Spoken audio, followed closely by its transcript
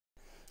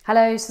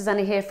Hello,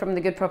 Susannah here from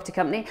The Good Property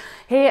Company.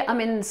 Here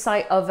I'm in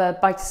sight of a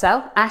buy to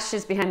sell. Ash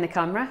is behind the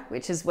camera,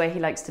 which is where he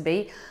likes to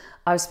be.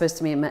 I was supposed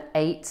to meet him at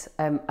 8.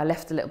 I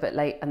left a little bit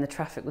late and the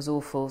traffic was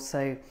awful,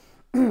 so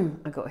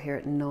I got here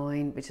at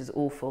 9, which is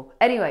awful.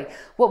 Anyway,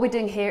 what we're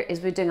doing here is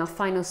we're doing our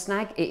final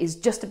snag. It is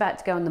just about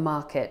to go on the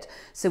market.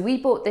 So we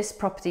bought this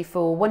property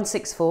for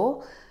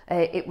 164.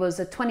 It was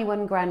a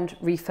 21 grand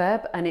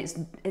refurb, and is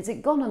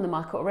it gone on the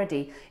market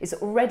already? It's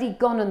already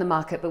gone on the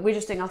market, but we're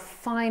just doing our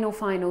final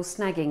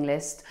snagging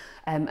list,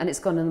 and it's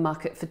gone on the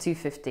market for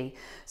 250.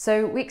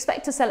 So we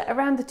expect to sell it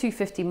around the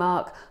 250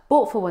 mark,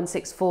 bought for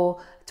 164,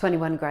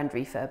 21 grand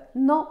refurb.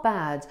 Not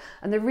bad.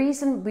 And the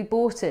reason we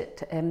bought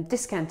it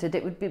discounted,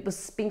 it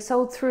was being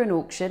sold through an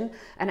auction,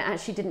 and it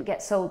actually didn't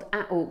get sold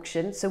at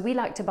auction. So we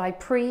like to buy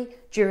pre,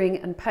 during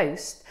and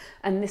post,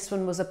 and this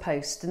one was a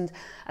post. And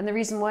the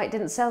reason why it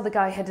didn't sell, the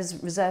guy had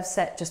his reserve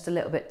set just a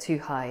little bit too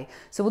high.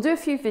 So we'll do a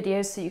few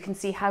videos so you can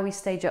see how we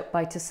stage up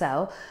buy to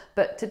sell.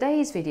 But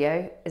today's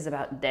video is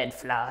about dead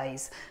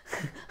flies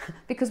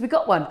because we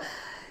got one.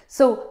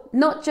 So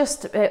not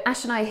just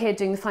Ash and I are here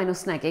doing the final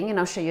snagging, and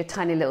I'll show you a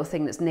tiny little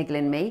thing that's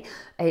niggling me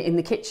in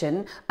the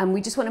kitchen, and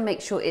we just want to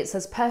make sure it's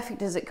as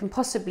perfect as it can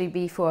possibly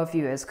be for our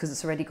viewers, because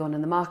it's already gone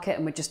on the market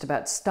and we're just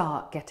about to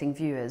start getting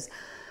viewers.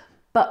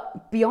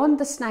 But beyond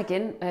the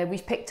snagging,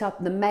 we've picked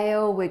up the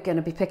mail. We're going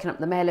to be picking up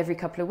the mail every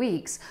couple of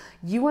weeks.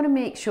 You want to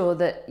make sure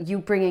that you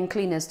bring in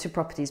cleaners to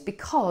properties,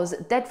 because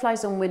dead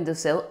flies on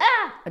windowsill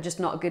are just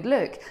not a good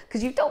look,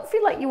 because you don't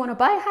feel like you want to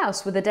buy a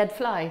house with a dead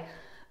fly.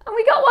 And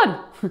we got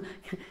one.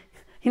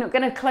 You're not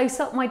going to close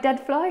up my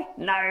dead fly?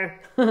 No.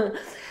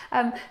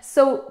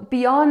 So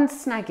beyond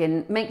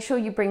snagging, make sure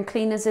you bring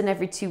cleaners in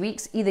every 2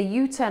 weeks. Either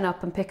you turn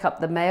up and pick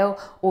up the mail,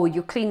 or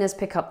your cleaners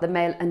pick up the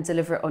mail and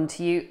deliver it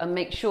onto you. And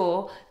make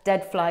sure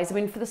dead flies, I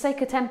mean, for the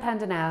sake of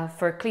 £10 an hour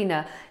for a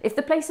cleaner, if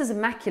the place is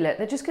immaculate,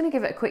 they're just going to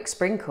give it a quick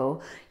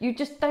sprinkle. You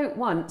just don't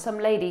want some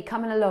lady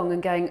coming along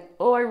and going,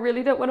 oh, I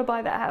really don't want to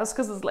buy that house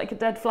because there's like a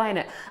dead fly in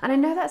it. And I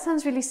know that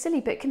sounds really silly,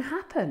 but it can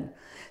happen.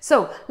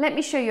 So let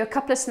me show you a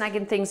couple of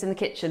snagging things in the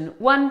kitchen.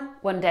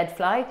 One dead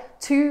fly.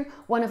 2,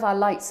 one of our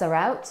lights are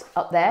out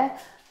up there.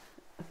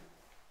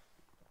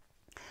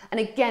 And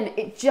again,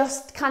 it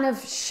just kind of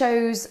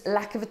shows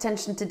lack of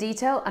attention to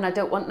detail, and I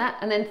don't want that.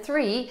 And then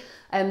 3,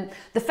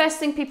 the first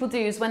thing people do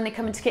is when they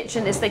come into the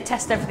kitchen is they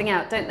test everything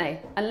out, don't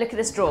they? And look at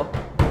this drawer.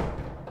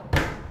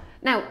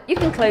 Now, you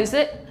can close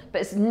it,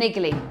 but it's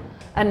niggly.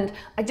 And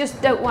I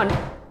just don't want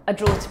a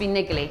drawer to be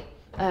niggly.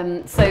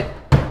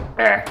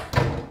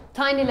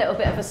 Tiny little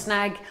bit of a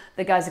snag,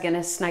 the guys are going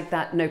to snag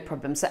that, no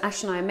problem. So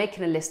Ash and I are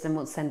making a list and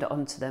we'll send it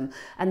on to them.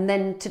 And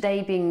then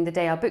today being the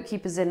day our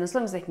bookkeeper's in, as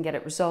long as they can get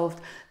it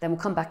resolved, then we'll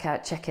come back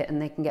out, check it, and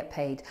they can get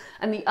paid.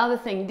 And the other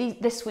thing,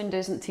 this window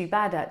isn't too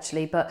bad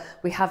actually, but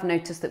we have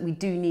noticed that we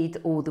do need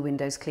all the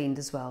windows cleaned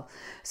as well.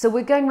 So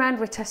we're going around,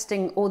 we're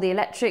testing all the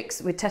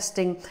electrics, we're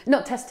testing,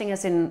 not testing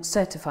as in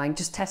certifying,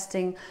 just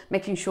testing,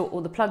 making sure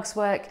all the plugs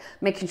work,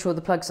 making sure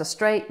the plugs are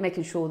straight,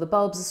 making sure all the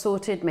bulbs are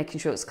sorted, making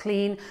sure it's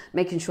clean,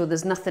 making sure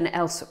there's nothing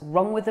else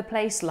wrong with the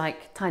place,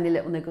 like tiny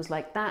little niggles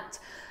like that,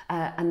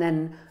 and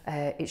then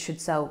it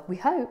should sell, we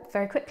hope,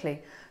 very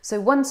quickly. So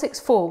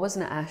 164,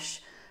 wasn't it,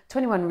 Ash?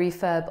 21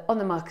 refurb on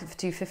the market for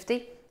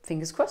 250.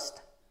 Fingers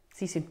crossed.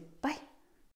 See you soon. Bye.